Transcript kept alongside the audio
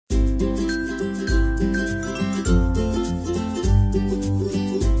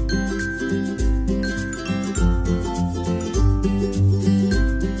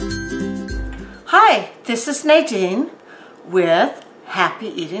This is Nadine with Happy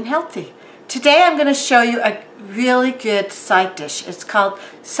Eating Healthy. Today I'm going to show you a really good side dish. It's called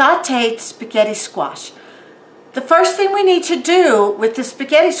sautéed spaghetti squash. The first thing we need to do with the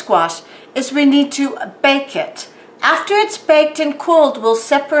spaghetti squash is we need to bake it. After it's baked and cooled, we'll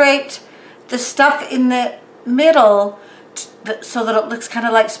separate the stuff in the middle so that it looks kind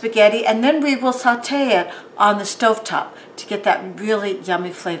of like spaghetti, and then we will saute it on the stovetop to get that really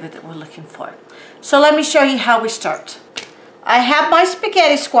yummy flavor that we're looking for. So let me show you how we start. I have my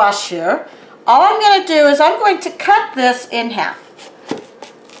spaghetti squash here. All I'm going to do is I'm going to cut this in half.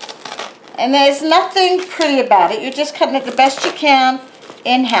 And there's nothing pretty about it. You're just cutting it the best you can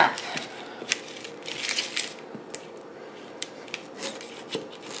in half.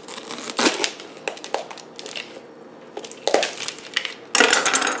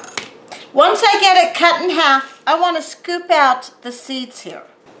 Once I get it cut in half, I want to scoop out the seeds here.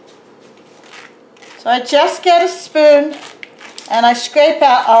 So I just get a spoon and I scrape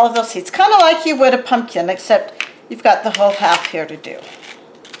out all of those seeds. Kind of like you would a pumpkin, except you've got the whole half here to do,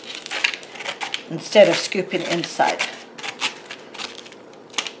 instead of scooping inside.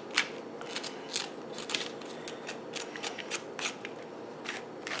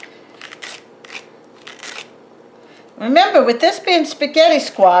 Remember, with this being spaghetti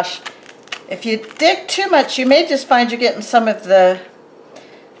squash, if you dig too much, you may just find you're getting some of the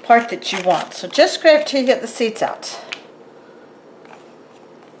part that you want. So just scrape till you get the seeds out.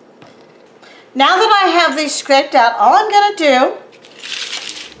 Now that I have these scraped out, all I'm going to do,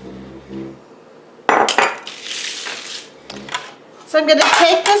 so I'm going to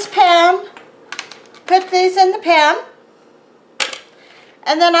take this pan, put these in the pan,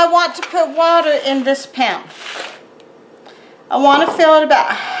 and then I want to put water in this pan. I want to fill it about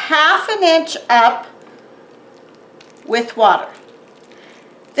 ½ an inch up with water.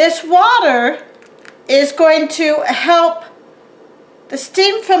 This water is going to help, the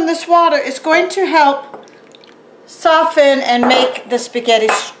steam from this water is going to help soften and make the spaghetti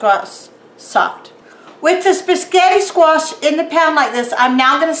squash soft. With the spaghetti squash in the pan like this, I'm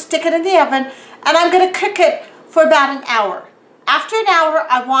now going to stick it in the oven and I'm going to cook it for about an hour. After an hour,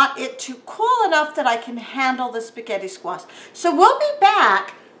 I want it to cool enough that I can handle the spaghetti squash. So we'll be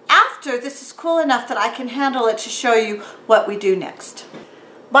back after this is cool enough that I can handle it to show you what we do next.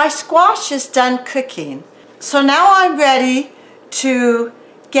 My squash is done cooking. So now I'm ready to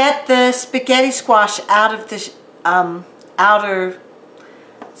get the spaghetti squash out of the outer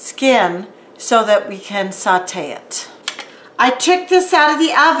skin so that we can saute it. I took this out of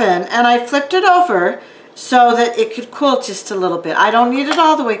the oven and I flipped it over so that it could cool just a little bit. I don't need it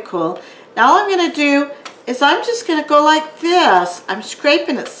all the way cool. Now all I'm going to do is I'm just going to go like this. I'm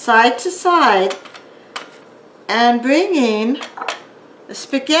scraping it side to side and bringing the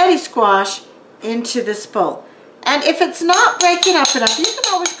spaghetti squash into this bowl. And if it's not breaking up enough, you can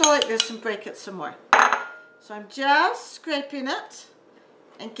always go like this and break it some more. So I'm just scraping it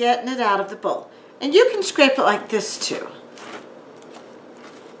and getting it out of the bowl. And you can scrape it like this too.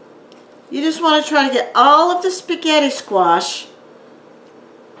 You just want to try to get all of the spaghetti squash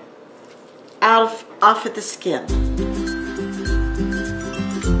off of the skin.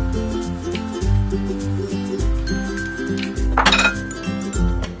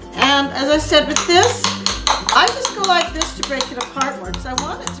 And as I said with this, I just go like this to break it apart more because I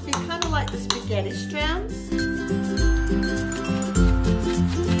want it to be kind of like the spaghetti strands.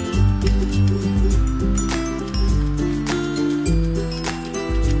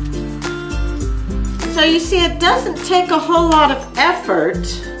 So you see, it doesn't take a whole lot of effort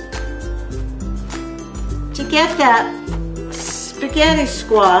to get that spaghetti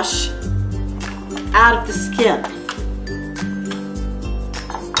squash out of the skin.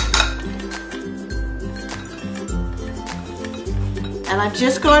 And I'm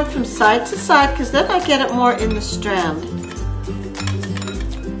just going from side to side because then I get it more in the strand.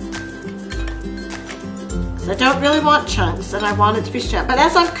 I don't really want chunks and I want it to be strand. But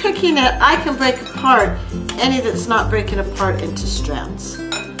as I'm cooking it, I can break apart any that's not breaking apart into strands.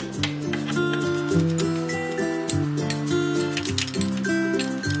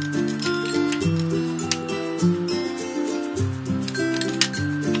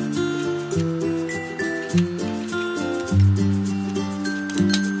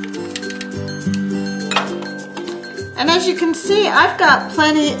 And as you can see, I've got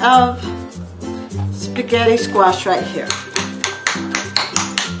plenty of spaghetti squash right here.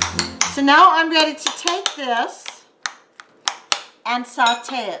 So now I'm ready to take this and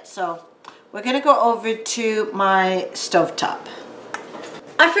saute it. So we're going to go over to my stovetop.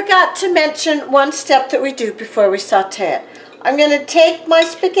 I forgot to mention one step that we do before we saute it. I'm going to take my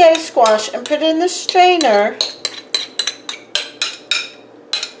spaghetti squash and put it in the strainer,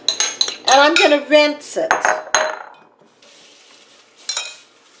 and I'm going to rinse it.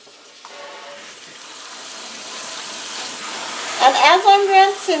 And as I'm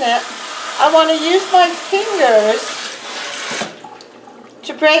rinsing it, I want to use my fingers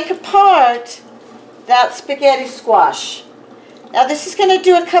to break apart that spaghetti squash. Now this is going to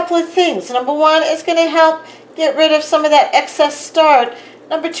do a couple of things. Number one, it's going to help get rid of some of that excess starch.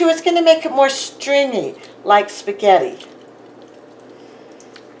 Number two, it's going to make it more stringy, like spaghetti.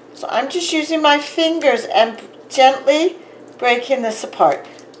 So I'm just using my fingers and gently breaking this apart.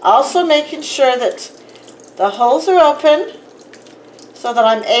 Also making sure that the holes are open so that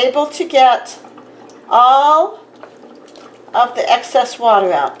I'm able to get all of the excess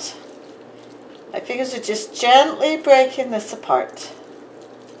water out. My fingers are just gently breaking this apart.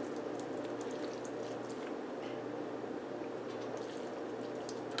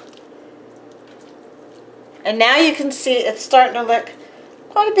 And now you can see it's starting to look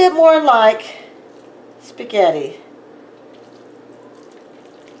quite a bit more like spaghetti.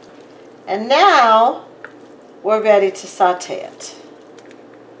 And now we're ready to saute it.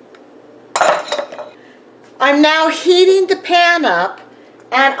 I'm now heating the pan up,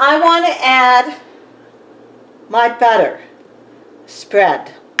 and I want to add my butter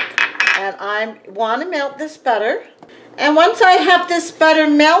spread. And I want to melt this butter. And once I have this butter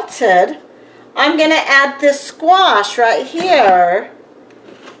melted, I'm going to add this squash right here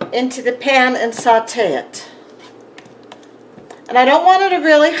into the pan and saute it. And I don't want it at a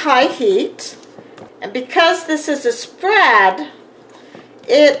really high heat. And because this is a spread,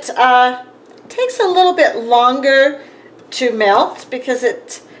 it takes a little bit longer to melt because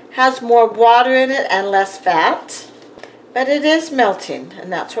it has more water in it and less fat. But it is melting,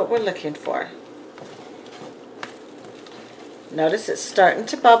 and that's what we're looking for. Notice it's starting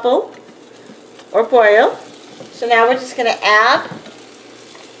to bubble or boil. So now we're just going to add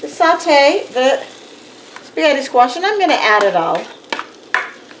the spaghetti squash, and I'm going to add it all.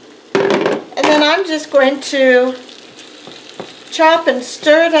 And then I'm just going to chop and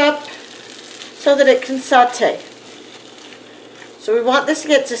stir it up so that it can saute. So we want this to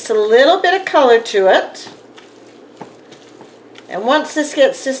get just a little bit of color to it. And once this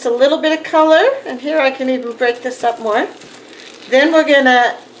gets just a little bit of color, and here I can even break this up more, then we're going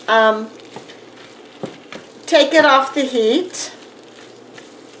to take it off the heat,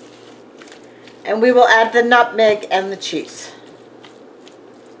 and we will add the nutmeg and the cheese.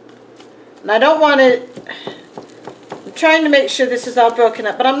 And I don't want it, I'm trying to make sure this is all broken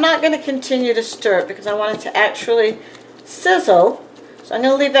up, but I'm not going to continue to stir it because I want it to actually sizzle. So I'm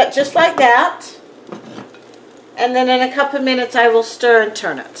going to leave that just like that. And then in a couple of minutes I will stir and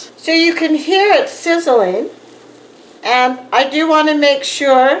turn it. So you can hear it sizzling. And I do want to make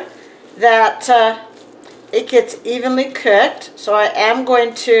sure that it gets evenly cooked. So I am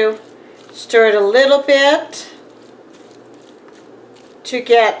going to stir it a little bit to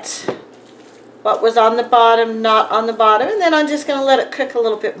get what was on the bottom not on the bottom. And then I'm just going to let it cook a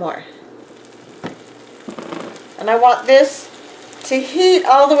little bit more. And I want this to heat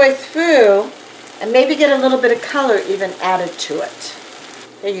all the way through and maybe get a little bit of color even added to it.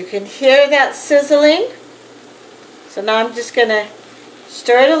 And you can hear that sizzling. So now I'm just going to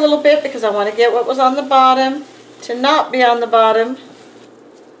stir it a little bit because I want to get what was on the bottom to not be on the bottom.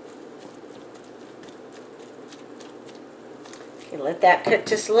 Okay, let that cook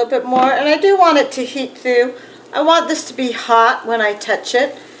just a little bit more. And I do want it to heat through. I want this to be hot when I touch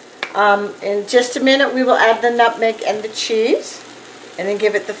it. In just a minute we will add the nutmeg and the cheese and then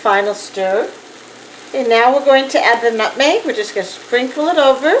give it the final stir. Okay, now we're going to add the nutmeg. We're just going to sprinkle it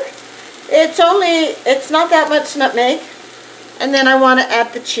over. It's not that much nutmeg. And then I want to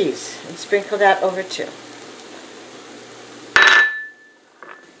add the cheese and sprinkle that over too.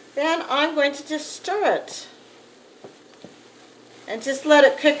 Then I'm going to just stir it and just let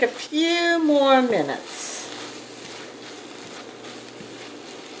it cook a few more minutes.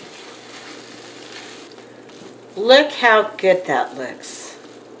 Look how good that looks.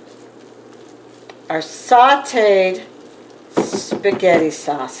 Our sauteed spaghetti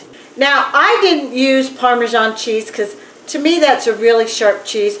sauce. Now, I didn't use Parmesan cheese because to me that's a really sharp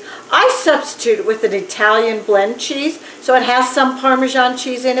cheese. I substitute it with an Italian blend cheese, so it has some Parmesan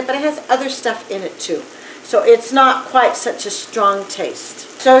cheese in it, but it has other stuff in it too. So it's not quite such a strong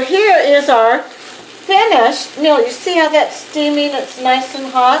taste. So here is our finished meal. You see how that's steaming? It's nice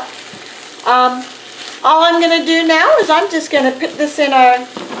and hot. All I'm going to do now is I'm just going to put this in our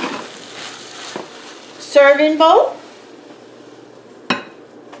serving bowl.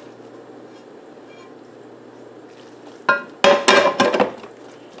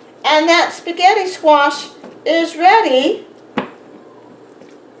 And that spaghetti squash is ready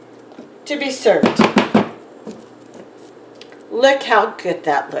to be served. Look how good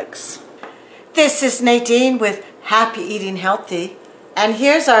that looks. This is Nadine with Happy Eating Healthy, and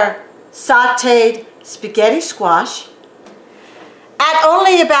here's our sauteed spaghetti squash. At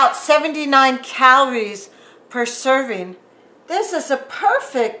only about 79 calories per serving, this is a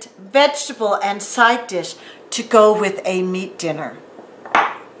perfect vegetable and side dish to go with a meat dinner.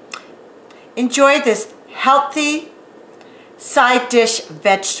 Enjoy this healthy side dish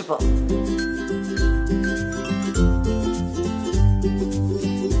vegetable.